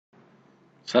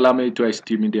ሰላም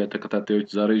የኢትዮ ሚዲያ ተከታታዮች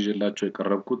ዛሬ ይዤላችሁ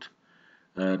የቀረብኩት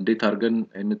እንዴት አድርገን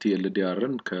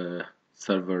Ntldrን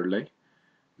ከሰርቨር ላይ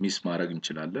ሚስ ማድረግ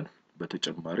እንችላለን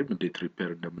በተጨማሪም እንዴት ሪፔር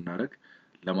እንደምናደርግ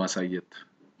ለማሳየት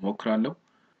ሞክራለሁ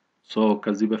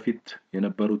ከዚህ በፊት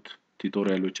የነበሩት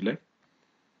ቱቶሪያሎች ላይ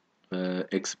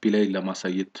ኤክስፒ ላይ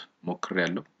ለማሳየት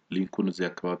ሞክሬያለሁ ሊንኩን እዚህ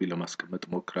አካባቢ ለማስቀመጥ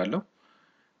ሞክራለሁ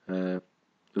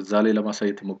እዛ ላይ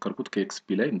ለማሳየት ሞከርኩት ከኤክስፒ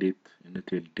ላይ እንዴት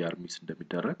Ntldr ሚስ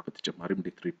እንደሚደረግ በተጨማሪም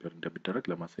እንዴት ሪፔር እንደሚደረግ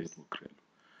ለማሳየት ሞክሬያለሁ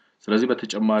ስለዚህ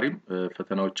በተጨማሪም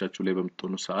ፈተናዎቻችሁ ላይ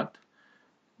በመጥቶኑ ሰዓት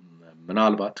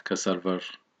ምናልባት ከሰርቨር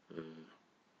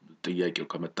ጥያቄው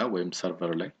ከመጣ ወይም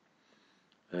ሰርቨር ላይ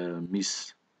ሚስ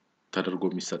ተደርጎ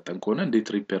የሚሰጠን ከሆነ እንዴት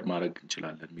ሪፔር ማድረግ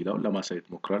እንችላለን የሚለውን ለማሳየት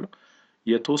ሞክራለሁ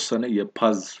የተወሰነ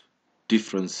የፓዝ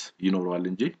ዲፈረንስ ይኖራል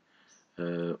እንጂ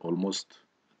ኦልሞስት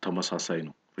ተመሳሳይ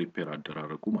ነው ሪፔር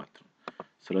አደራረጉ ማለት ነው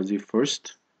ስለዚህ first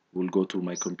we'll go to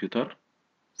my computer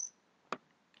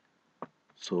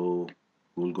so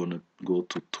we're going to go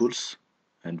to tools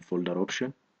and folder option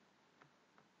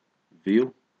view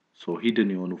so hidden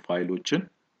የሆኑ ፋይሎችን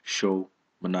show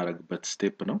ምናረግበት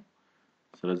ስቴፕ ነው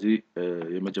ስለዚህ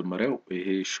የመጀመሪያው ይሄ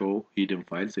show hidden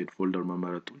files and folder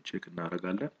መመረጡን ቼክ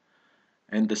እናደርጋለን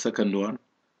and the second one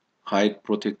hide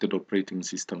protected operating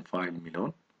system file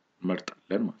የሚለውን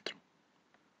እንመርጣለን ማለት ነው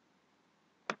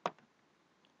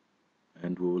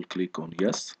and we will click on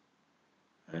yes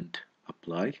and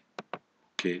apply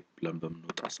okay ብለን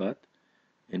በምንወጣ ሰዓት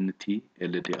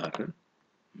Ntldrን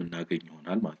ምናገኝ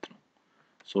ይሆናል ማለት ነው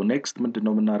so next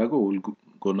ምንድነው የምናደርገው we'll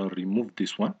gonna remove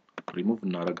this one remove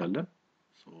እናደርጋለን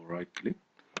so right click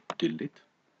delete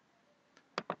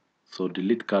so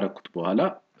delete ካረኩት በኋላ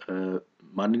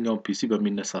ማንኛውም ፒሲ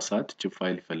በሚነሳ ሰዓት እቺ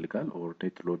ፋይል ይፈልጋል or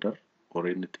Ntldr or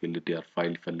Ntldr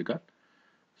ፋይል ይፈልጋል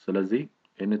ስለዚህ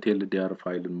Ntldr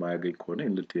ፋይል ማያገኝ ከሆነ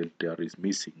Ntldr is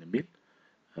missing የሚል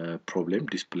problem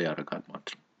display ያደርጋል ማለት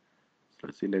ነው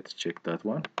ስለዚህ let's check that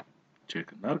one check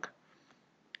እናርግ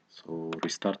so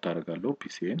restart አደርጋለሁ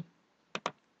ፒሲን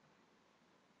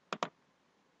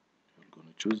we're going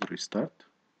to choose restart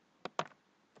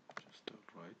just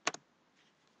right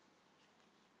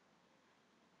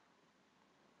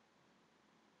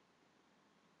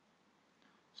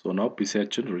so now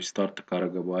ፒሲያችን restart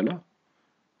ካደረገ በኋላ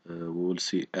we will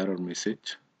see error message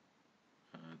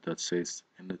that says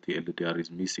Ntldr is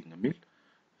missing የሚል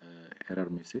error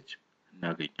message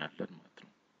እናገኛለን ማለት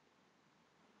ነው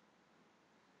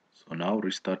so now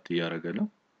restart እያደረገ ነው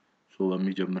so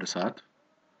በሚጀምር ሰዓት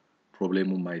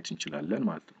ፕሮብሌሙን ማየት እንችላለን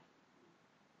ማለት ነው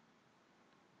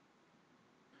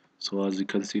so as you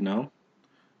can see now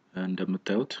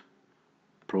እንደምታዩት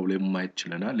ፕሮብሌሙን ማየት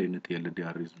ይችላል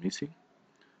Ntldr is missing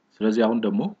ስለዚህ አሁን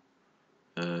ደግሞ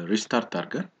ሪስታርት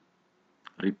አድርገን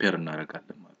ሪፔር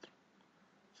እናደርጋለን ማለት ነው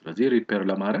ስለዚህ ሪፔር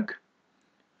ለማድረግ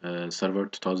server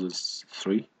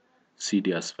 2003 CD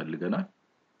ያስፈልገናል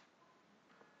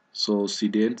so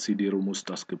CD room ውስጥ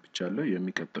አስገብቻለሁ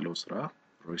የሚቀጥለው ስራ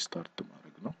ሪስታርት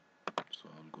ማድረግ ነው so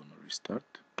I'll go to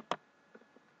restart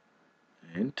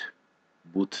and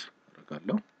boot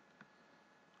አደርጋለሁ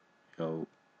ያው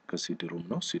ከCD room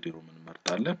ነው CD room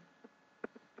እንመርጣለን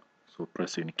so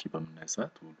press any key በምናይ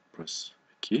ሰዓት we'll press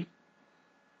a key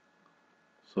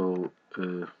so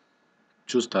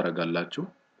choose ታረጋላችሁ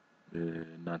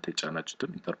እናንተ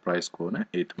የጫናችሁትን ኢንተርፕራይዝ ከሆነ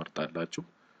A ትመርጣላችሁ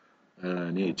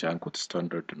እኔ የጫንኩት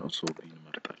ስታንዳርድ ነው so B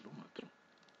እንመርጣለሁ ማለት ነው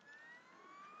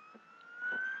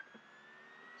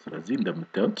ስለዚህ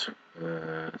እንደምታዩት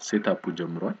ሴትአፑ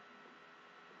ጀምሯል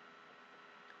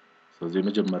ስለዚህ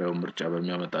የመጀመሪያው ምርጫ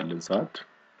በሚያመጣልን ሰዓት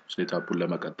ሴትአፑን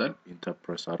ለመቀጠል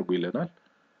ኢንተርፕራይዝ አድርጉ ይለናል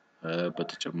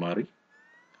በተጨማሪ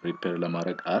ሪፔር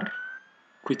ለማድረግ R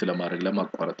ኩዊት ለማድረግ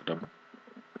ለማቋረጥ ደግሞ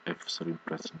F3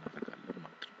 ፕሬስ እናደርጋለን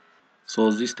ማለት ነው so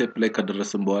እዚህ ስቴፕ ላይ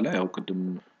ከደረስን በኋላ ያው ቅድም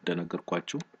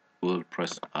እንደነገርኳችሁ we'll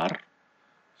press R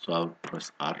so I'll press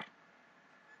R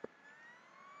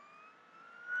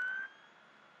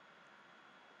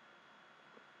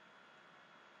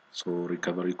so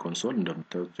recovery console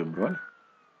እንደምታዩት ጀምሯል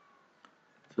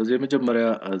ስለዚህ የመጀመሪያ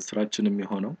ስራችን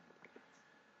የሚሆነው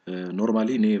ኖርማሊ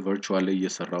እኔ ቨርቹዋል ላይ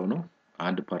እየሰራው ነው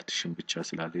አንድ ፓርቲሽን ብቻ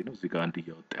ስላለኝ ነው እዚህ ጋር አንድ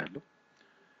እያወጣ ያለው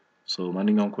so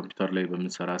ማንኛውም ኮምፒውተር ላይ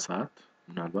በምንሰራ ሰዓት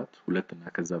ምናልባት ሁለት እና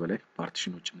ከዛ በላይ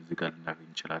ፓርቲሽኖችን እዚህ ጋር ልናገኝ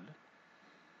እንችላለን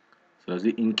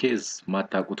ስለዚህ in case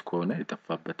ማታቁት ከሆነ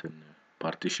የጠፋበትን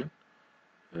ፓርቲሽን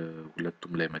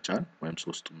ሁለቱም ላይ መጫን ወይም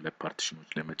ሶስቱም ላይ ፓርቲሽኖች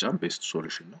ላይ መጫን ቤስት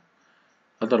ሶሉሽን ነው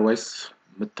otherwise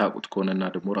ምታቁት ከሆነና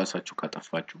ደግሞ ራሳችሁ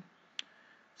ካጠፋችሁ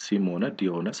ሲም ሆነ ዲ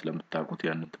ሆነ ስለምታቁት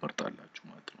ያንን ትመርጣላችሁ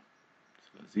ማለት ነው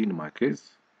ስለዚህ in my case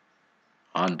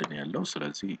አንድ ነው ያለው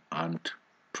ስለዚህ አንድ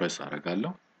ፕሬስ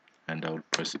አደርጋለሁ and I will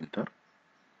press enter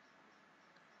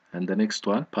and the next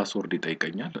one password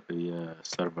ይጠይቀኛል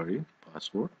የሰርቨሪን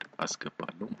password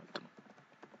አስገባለሁ ማለት ነው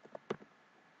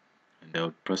and I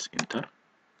will press enter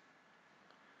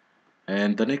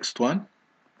and the next one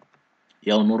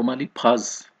ያው ኖርማሊ ፓዝ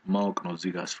ማወቅ ነው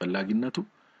እዚህ ጋር አስፈላጊነቱ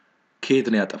ከየት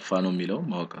ነው ያጠፋ ነው የሚለው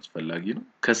ማወቅ አስፈላጊ ነው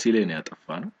ከሲ ላይ ነው ያጠፋ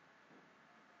ነው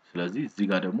ስለዚህ እዚህ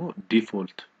ጋር ደግሞ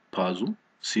ዲፎልት ፓዙ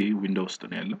ሲ ዊንዶው ውስጥ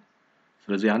ነው ያለው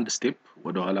ስለዚህ አንድ ስቴፕ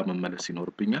ወደ ኋላ መመለስ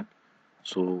ይኖርብኛል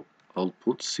so I'll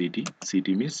put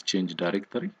cd means change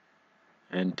directory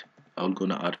and I'll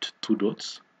gonna add two dots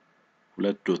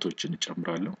ሁለት ዶቶችን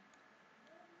እጨምራለሁ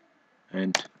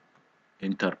and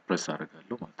enter press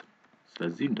አደርጋለሁ ማለት ነው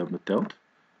ስለዚህ እንደምታዩት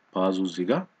ፓዙ እዚህ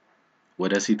ጋር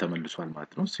ወደ ሲ ተመልሷል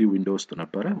ማለት ነው ሲ ዊንዶው ውስጥ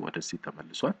ነበረ ወደ ሲ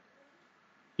ተመልሷል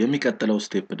የሚቀጥለው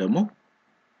ስቴፕ ደግሞ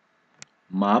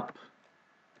map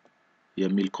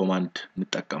የሚል ኮማንድ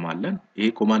እንጠቀማለን ይሄ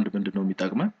ኮማንድ ምንድነው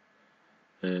የሚጠቅመን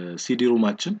ሲዲ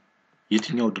ሩማችን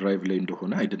የትኛው ድራይቭ ላይ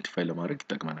እንደሆነ አይደንቲፋይ ለማድረግ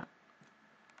ይጠቅመናል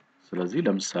ስለዚህ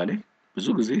ለምሳሌ ብዙ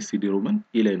ጊዜ ሲዲ ሩምን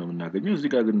ኢ ላይ ነው የምናገኘው እዚህ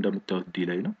ጋር ግን እንደምታዩት ዲ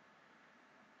ላይ ነው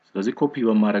ስለዚህ ኮፒ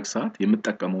በማድረግ ሰዓት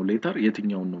የምጠቀመው ሌተር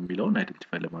የትኛው ነው የሚለውን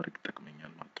አይደንቲፋይ ለማድረግ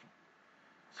ይጠቅመኛል ማለት ነው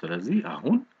ስለዚህ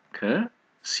አሁን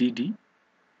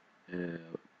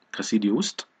ከሲዲ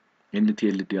ውስጥ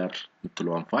Ntldr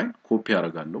የምትለዋን ፋይል ኮፒ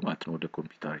አደርጋለሁ ማለት ነው ወደ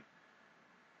ኮምፒውተሬ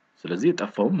ስለዚህ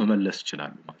የጠፋውን መመለስ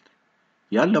ይችላል ማለት ነው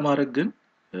ያን ለማድረግ ግን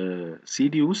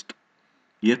ሲዲ ውስጥ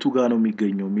የቱ ጋር ነው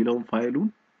የሚገኘው የሚለውን ፋይሉን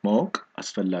ማወቅ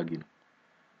አስፈላጊ ነው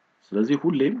ስለዚህ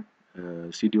ሁሌም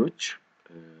ሲዲዎች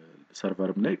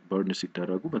ሰርቨርም ላይ በርን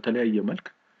ሲደረጉ በተለያየ መልክ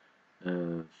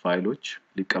ፋይሎች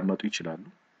ሊቀመጡ ይችላሉ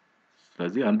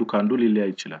ስለዚህ አንዱ ካንዱ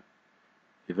ሊለያይ ይችላል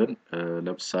ኢቨን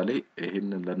ለምሳሌ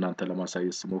ይሄንን ለእናንተ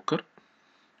ለማሳየት ስሞክር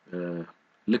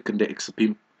ልክ እንደ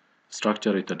ኤክስፒም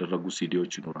ስትራክቸር የተደረጉ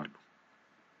ሲዲዎች ይኖራሉ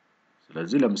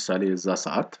ስለዚህ ለምሳሌ የዛ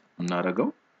ሰዓት እናረጋው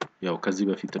ያው ከዚህ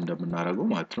በፊት እንደምናረጋው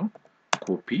ማለት ነው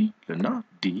ኮፒ እና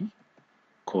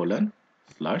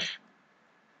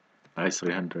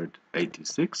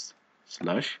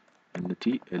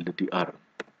d:/i386/ntldr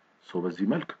ሶ በዚህ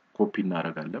መልክ ኮፒ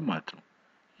እናረጋለን ማለት ነው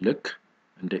ልክ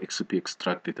እንደ ኤክስፒ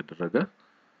ኤክስትራክት የተደረገ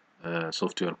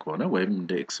ሶፍትዌር ከሆነ ወይም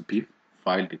እንደ ኤክስፒ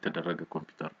ፋይል የተደረገ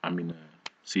ኮምፒውተር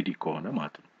ሲዲ ከሆነ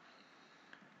ማለት ነው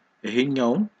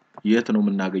ይሄኛውን የት ነው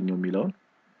የምናገኘው የሚለውን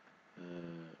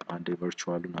አንድ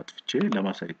ቨርቹዋሉን አጥፍቼ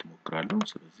ለማሳየት ሞክራለሁ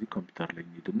ስለዚህ ኮምፒውተር ላይ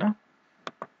እንሂድና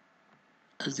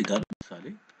እዚህ ጋር ለምሳሌ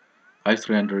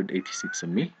i386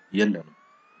 የሚል የለንም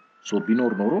ሶ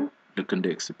ቢኖር ኖሮ ልክ እንደ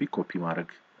ኤክስፒ ኮፒ ማድረግ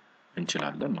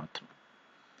እንችላለን ማለት ነው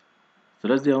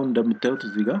ስለዚህ አሁን እንደምታዩት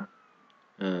እዚህ ጋር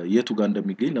የቱ ጋር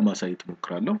እንደሚገኝ ለማሳየት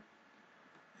ሞክራለሁ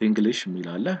እንግሊሽ የሚል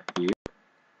አለ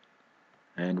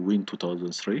and win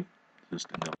 2003 ውስጥ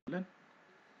እንገባለን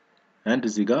and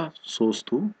እዚህ ጋር ሶስቱ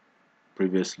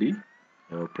previously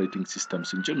operating systems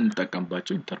እንጭን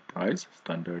እንጠቀምባቸው enterprise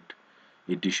standard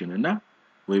edition እና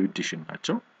web edition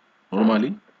ናቸው ኖርማሊ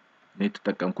እኔ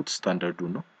ተጠቀምኩት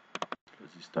ስታንዳርዱን ነው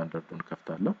ስለዚህ ስታንዳርዱን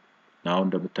ከፍታለሁ now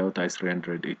እንደምታዩት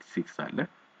i386 አለ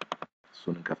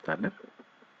እሱን እንከፍታለን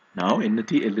now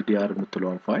Ntldr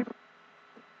የምትለውን ፋይል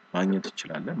ማግኘት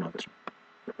እንችላለን ማለት ነው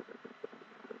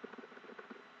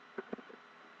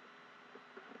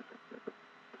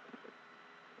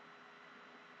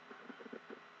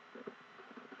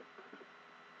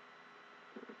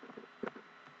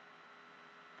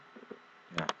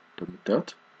እንደምታዩት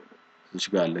እዚህ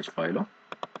ጋር አለች ፋይሏ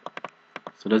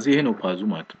ስለዚህ ይሄ ነው ፓዙ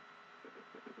ማለት ነው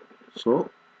ሶ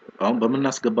አሁን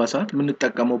በመናስገባ ሰዓት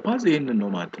የምንጠቀመው ፓዝ ይሄንን ነው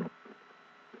ማለት ነው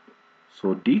ሶ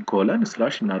d:/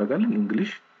 እናደርጋለን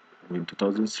እንግሊሽ win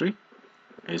 2003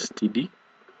 std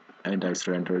and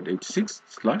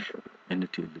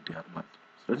i386/ntldr ማለት ነው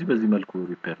ስለዚህ በዚህ መልኩ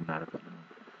ሪፔር እናደርጋለን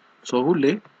ሶ ሁሌ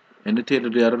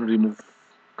Ntldrን ሪሙቭ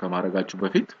ከማድረጋችሁ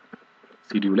በፊት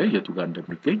ሲዲው ላይ የቱ ጋር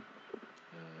እንደሚገኝ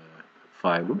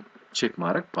ፋይሉን ቼክ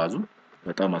ማድረግ ፓዙ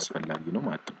በጣም አስፈላጊ ነው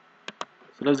ማለት ነው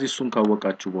ስለዚህ እሱን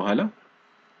ካወቃችሁ በኋላ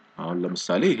አሁን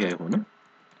ለምሳሌ ይሄ አይሆንም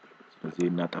ስለዚህ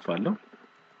እናጠፋለን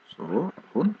ሶ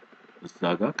አሁን እዛ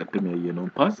ጋር ቀደም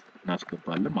ያየነውን ፓዝ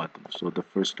እናስገባለን ማለት ነው ሶ the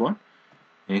first one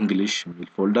እንግሊሽ የሚል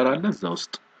ፎልደር አለ እዛ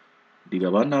ውስጥ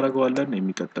እንዲገባ እናደርገዋለን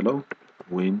የሚቀጥለው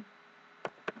win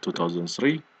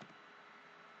 2003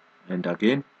 and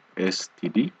again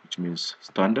std which means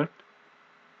standard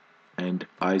and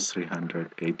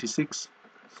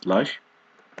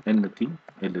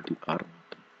i386/ntldr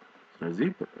ስለዚህ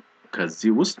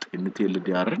ከዚህ ውስጥ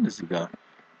Ntldrን እዚህ ጋር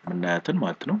ምናያትን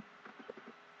ማለት ነው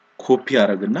ኮፒ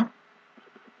አረግና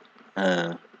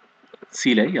ሲ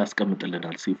ላይ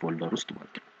ያስቀምጥልናል ሲ ፎልደር ውስጥ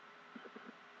ማለት ነው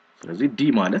ስለዚህ ዲ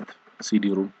ማለት ሲዲ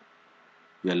ሩም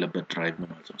ያለበት ድራይቭ ነው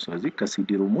ማለት ነው ስለዚህ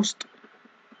ከሲዲ ሩም ውስጥ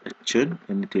እችን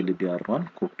Ntldr1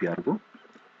 ኮፒ አድርጎ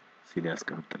ሲል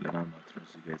ያስቀምጥልናል ማለት ነው።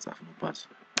 እዚህ ጋር የጻፍነው ፓዝ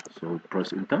ሶ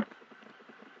ፕሬስ ኢንተር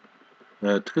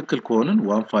ትክክል ከሆነን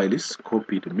one file is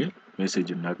copied የሚል ሜሴጅ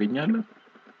እናገኛለን።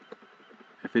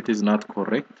 if it is not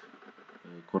correct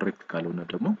ካልሆነ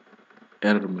ደግሞ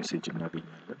ኤረር ሜሴጅ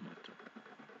እናገኛለን ማለት ነው።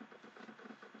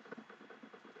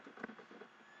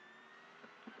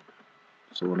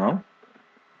 so now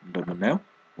እንደምናየው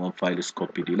one file is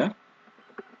copied ይላል።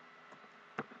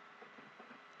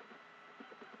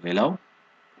 ሌላው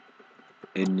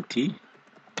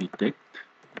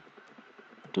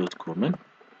ntdetect.com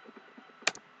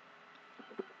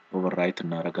overwrite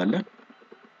እናደርጋለን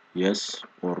yes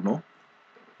or no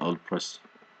I will press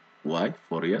y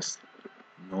for yes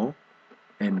no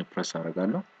n press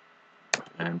አደርጋለሁ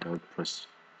and I will press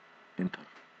enter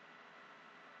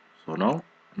so now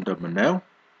እንደምናየው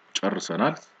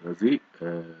ጨርሰናል። ስለዚህ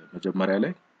መጀመሪያ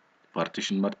ላይ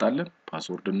ፓርቲሽን መርጣለን፣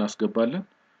 ፓስወርድ እናስገባለን፣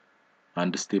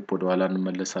 አንድ ስቴፕ ወደ ኋላ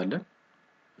እንመለሳለን።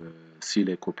 ሲ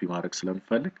ላይ ኮፒ ማድረግ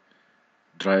ስለምፈልግ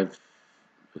ድራይቭ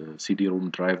ሲዲ-ሮም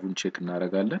ድራይቭን ቼክ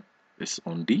እናደርጋለን ኤስ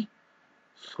ኦን ዲ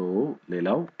ሶ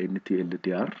ሌላው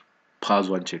Ntldr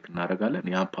ፓዝዋን ቼክ እናደርጋለን።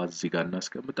 ያን ፓዝ እዚህ ጋር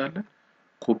እናስቀምጣለን፣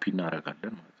 ኮፒ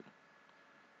እናደርጋለን ማለት ነው።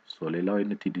 ሶ ሌላው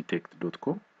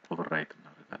ntdetect.com ኦቨርራይት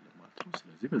እናደርጋለን ማለት ነው።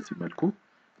 ስለዚህ በዚህ መልኩ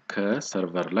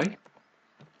ከሰርቨር ላይ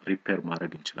ሪፔር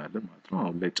ማድረግ እንችላለን ማለት ነው።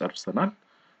 አሁን ላይ ጨርሰናል።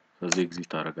 ስለዚህ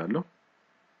ኤግዚት አደርጋለሁ።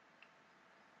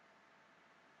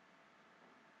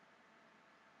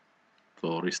 ሶ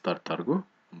ሪስታርት አድርጎ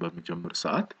በሚጀምር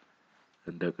ሰዓት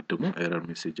እንደ ቅድሙ ኤረር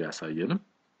ሜሴጅ ያሳየንም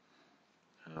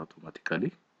አውቶማቲካሊ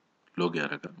ሎግ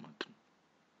ያደርጋል ማለት ነው።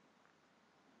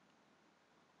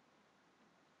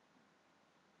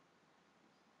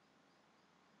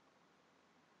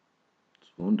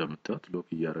 ሶ እንደምታዩት ሎግ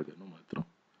እያደረገ ነው ማለት ነው።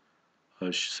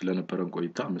 እሺ ስለነበረን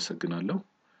ቆይታ አመሰግናለሁ።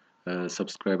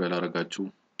 ሰብስክራይብ ያላረጋችሁ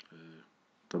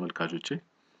ተመልካቾቼ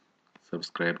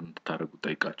ሰብስክራይብ እንድታደርጉ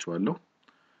ጠይቃችኋለሁ።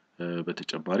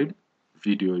 በተጨማሪም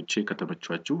ቪዲዮዎቼ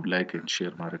ከተመቻችሁ ላይክ ኤንድ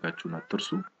ሼር ማድረጋችሁን አትርሱ።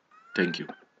 ቴንክ ዩ